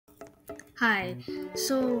Hi.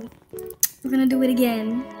 So we're gonna do it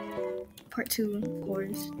again. Part 2, of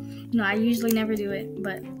course. No, I usually never do it,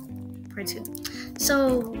 but part 2.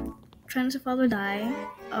 So trying to follow die.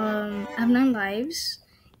 I have 9 lives.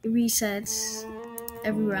 It resets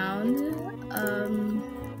every round. I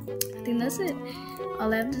think that's it.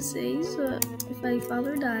 All I have to say is if I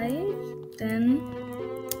follow die, then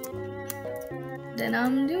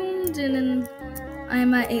I'm doomed, and then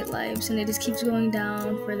I'm at 8 lives, and it just keeps going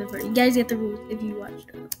down further. You guys get the rules if you watched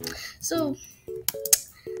it. So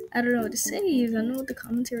I don't know what to say. I don't know what the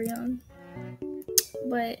commentary on,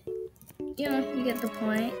 but you get the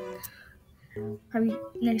point. Probably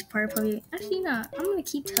next part, actually not. I'm gonna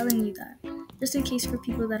keep telling you that, just in case for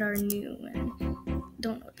people that are new and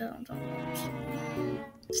don't know what the hell I'm talking about.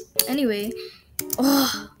 So, anyway,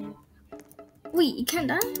 wait, you can't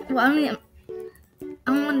die? Well, I mean, I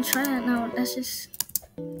don't want to try that now. That's just.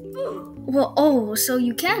 Well, so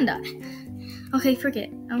you can die. Okay, forget.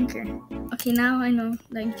 I don't care. Okay, now I know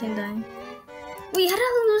that you can die. Wait, I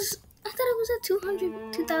thought it was at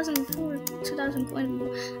 200, 2004, 2000 coins.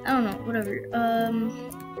 I don't know, whatever.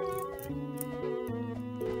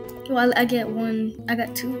 Well, I get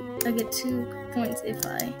 2 points if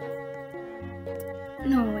I.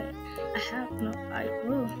 No, wait.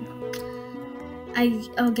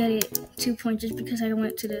 I'll get it 2 points just because I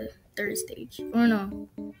went to the 3rd stage. Or no,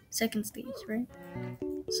 2nd stage, right?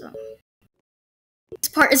 So. This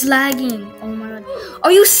part is lagging. Oh my god.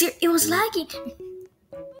 Are you serious? It was lagging.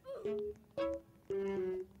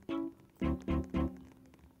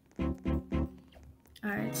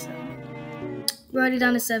 Alright, so we're already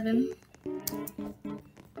down to 7.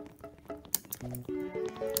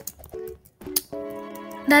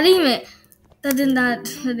 That didn't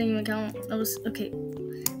even count. That was okay.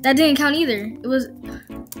 That didn't count either. It was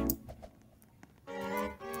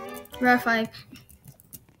we're at 5.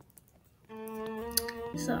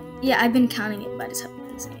 So yeah, I've been counting it, but I just haven't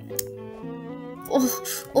been saying it.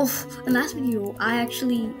 The last video I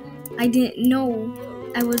didn't know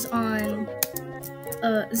I was on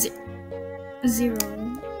 0.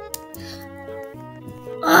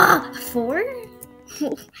 4?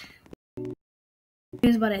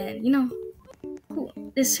 It's about to end, Cool.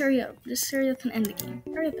 Just hurry up. And end the game.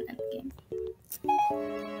 Hurry up and end the game.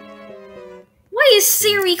 Why is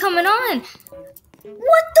Siri coming on?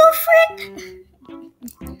 What the frick?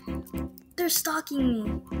 They're stalking me.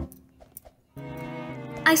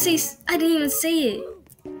 I didn't even say it.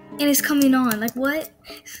 And it's coming on. Like, what?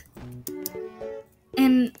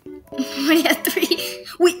 And we had 3.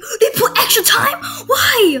 Wait, they put extra time?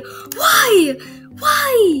 Why?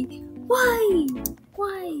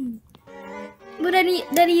 Would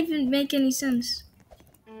that even make any sense?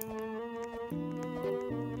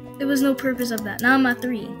 There was no purpose of that. Now I'm at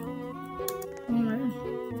 3. Oh my god.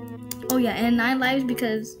 Oh yeah, and 9 lives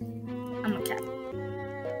because I'm a cat.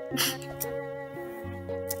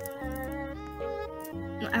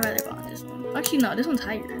 I'd rather go on this one. Actually, no, this one's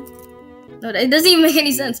higher. No, it doesn't even make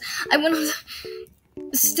any sense. I went on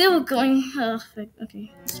still going.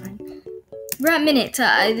 Okay, that's fine. We're at minute.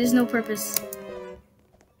 There's no purpose.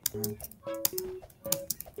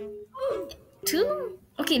 2?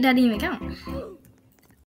 Okay, that didn't even count.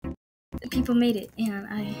 People made it, and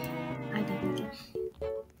I didn't make it.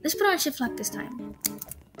 Let's put on shift lock this time.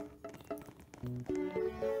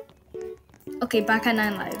 Okay, back at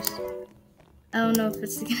 9 lives. I don't know if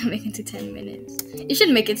it's gonna make it to 10 minutes. It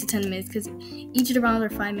should make it to 10 minutes because each of the rounds are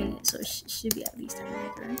 5 minutes, so it should be at least 10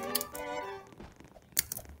 minutes,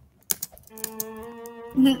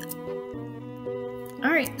 right?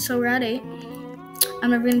 Alright, so we're at 8.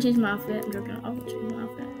 I'm never gonna change my outfit. I'm joking. I'll change my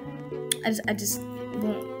outfit. I just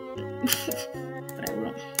won't. But I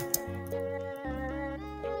will.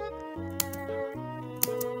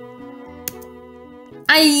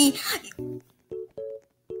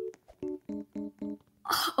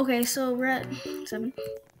 Okay, so we're at 7.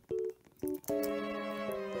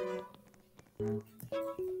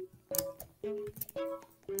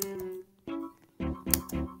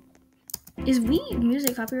 Is Wii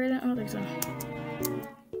music copyrighted? I don't think so.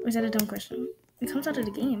 Or is that a dumb question? It comes out of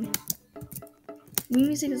the game. Wii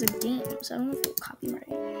music is a game, so I don't know if it's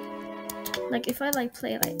copyrighted. Like if I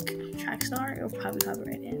play Trackstar, it'll probably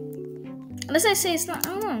copyright it. Unless I say it's not, I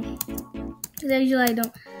don't know. Because usually I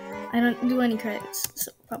don't do any credits,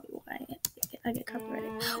 so probably why I get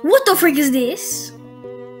copyrighted. What the freak is this?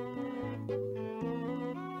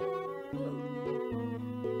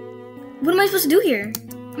 What am I supposed to do here?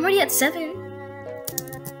 I'm already at 7.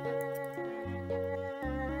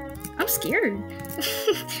 I'm scared.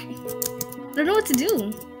 I don't know what to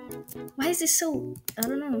do. Why is this so? I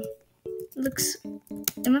don't know. It looks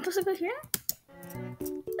Am I supposed to go here?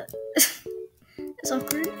 It's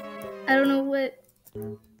awkward. I don't know what.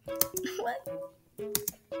 What?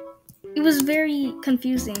 It was very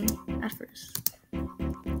confusing at first.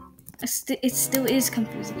 It still is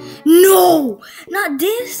confusing. No! Not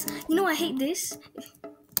this! You know I hate this.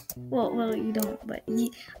 Well, you don't, but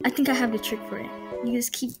I think I have the trick for it. You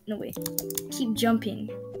just keep jumping,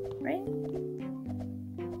 right?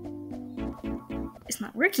 It's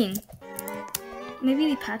not working. Maybe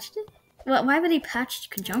they patched it? Well, why would they patch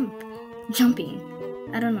jumping?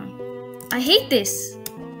 I don't know. I hate this.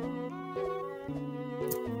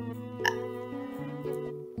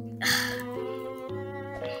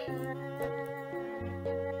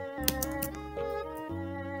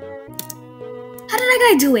 How did that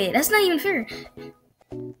guy do it? That's not even fair.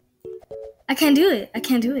 I can't do it. I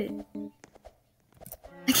can't do it.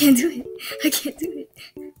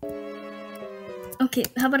 Okay,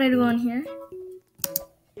 how about I do on here?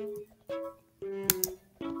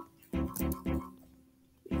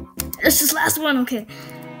 It's this last one, okay.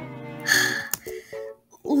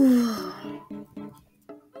 Ooh.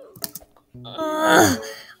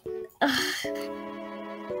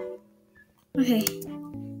 Okay.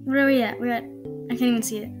 Where are we at? I can't even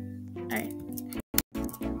see it. Alright.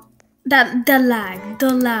 The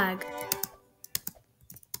lag.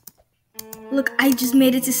 Look, I just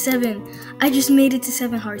made it to 7. I just made it to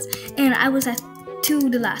 7 hearts. And I was at 2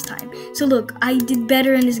 the last time. So look, I did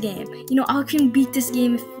better in this game. You know, I can beat this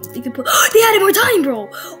game if they could put... They added more time, bro!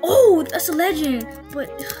 Oh, that's a legend. But,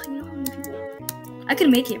 you know how many people... I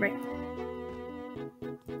can make it, right?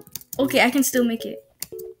 Okay, I can still make it.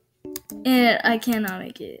 And I cannot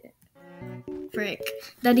make it. Frick.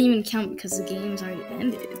 That didn't even count because the game's already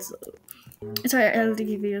ended, so... It's alright, I'll give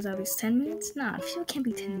videos at least 10 minutes? Nah, I feel it can't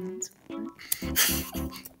be 10 minutes.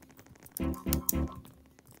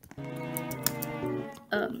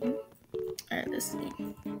 Alright, let's see.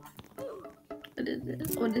 What is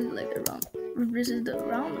this? What is it like the round? This is the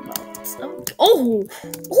roundabout stuff. Oh!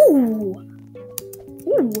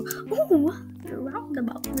 The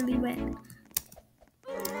roundabout really went.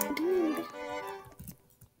 Dude.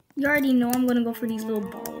 You already know I'm gonna go for these little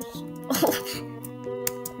balls. Oh.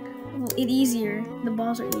 Well, it's easier. The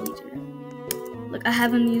balls are easier. Look, I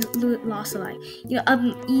haven't lost a life. You know,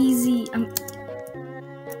 I'm easy.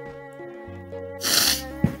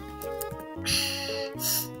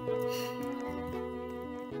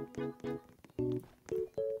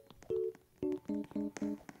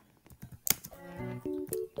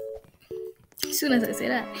 As soon as I say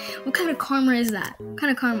that, what kind of karma is that? What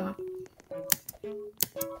kind of karma?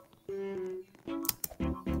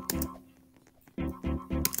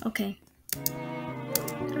 Okay.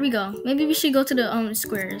 Here we go. Maybe we should go to the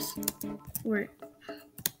squares. Where?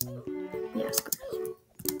 Yeah, squares.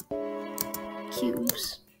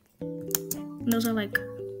 Cubes. And those are like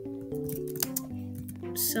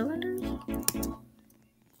cylinders.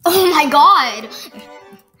 Oh my god!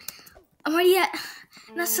 I'm already at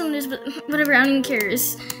not cylinders, but whatever. I don't even care.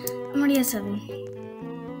 I'm already at 7.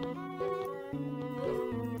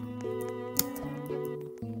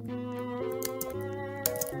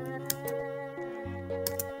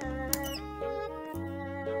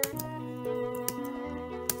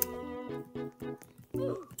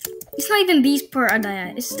 It's not even these part I die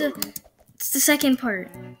at. It's the second part.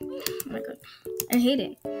 Oh my god. I hate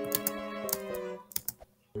it.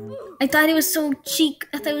 I thought it was so cheap.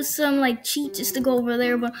 I thought it was some like cheat just to go over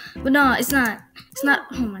there, but no, it's not. It's not.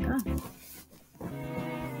 Oh my god.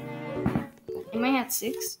 Am I at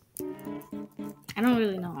 6? I don't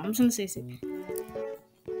really know. I'm just gonna say 6.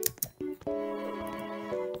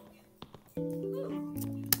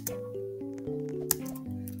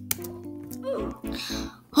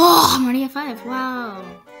 Oh, I'm already at 5. Wow.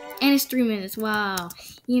 And it's 3 minutes. Wow.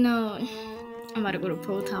 You know, I'm about to go to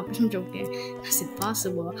Pro Towers. I'm joking. That's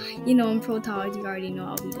impossible. You know, in Pro Towers, you already know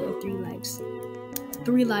I'll be doing 3 lives.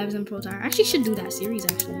 3 lives in Pro Tower. I actually should do that series,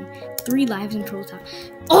 actually. 3 lives in Pro Tower.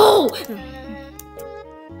 Oh!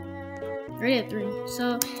 Already at 3.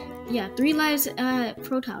 So, yeah, 3 lives at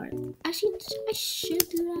Pro Tower. Actually, I should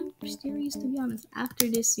do that series, to be honest, after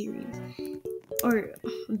this series. Or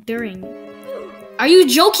during. Are you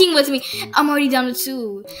joking with me? I'm already down to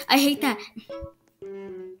 2. I hate that.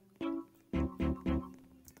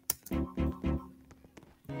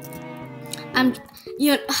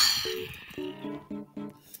 You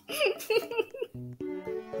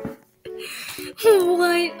know,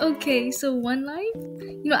 what? Okay, so 1 life?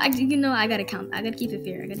 I gotta count. I gotta keep it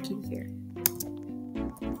fair.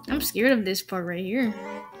 I'm scared of this part right here.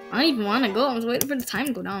 I don't even want to go. I'm just waiting for the time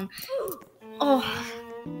to go down. Oh.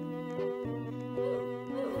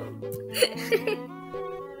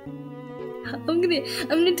 I'm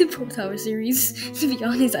gonna do Pop Tower series. To be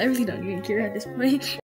honest, I really don't even care at this point.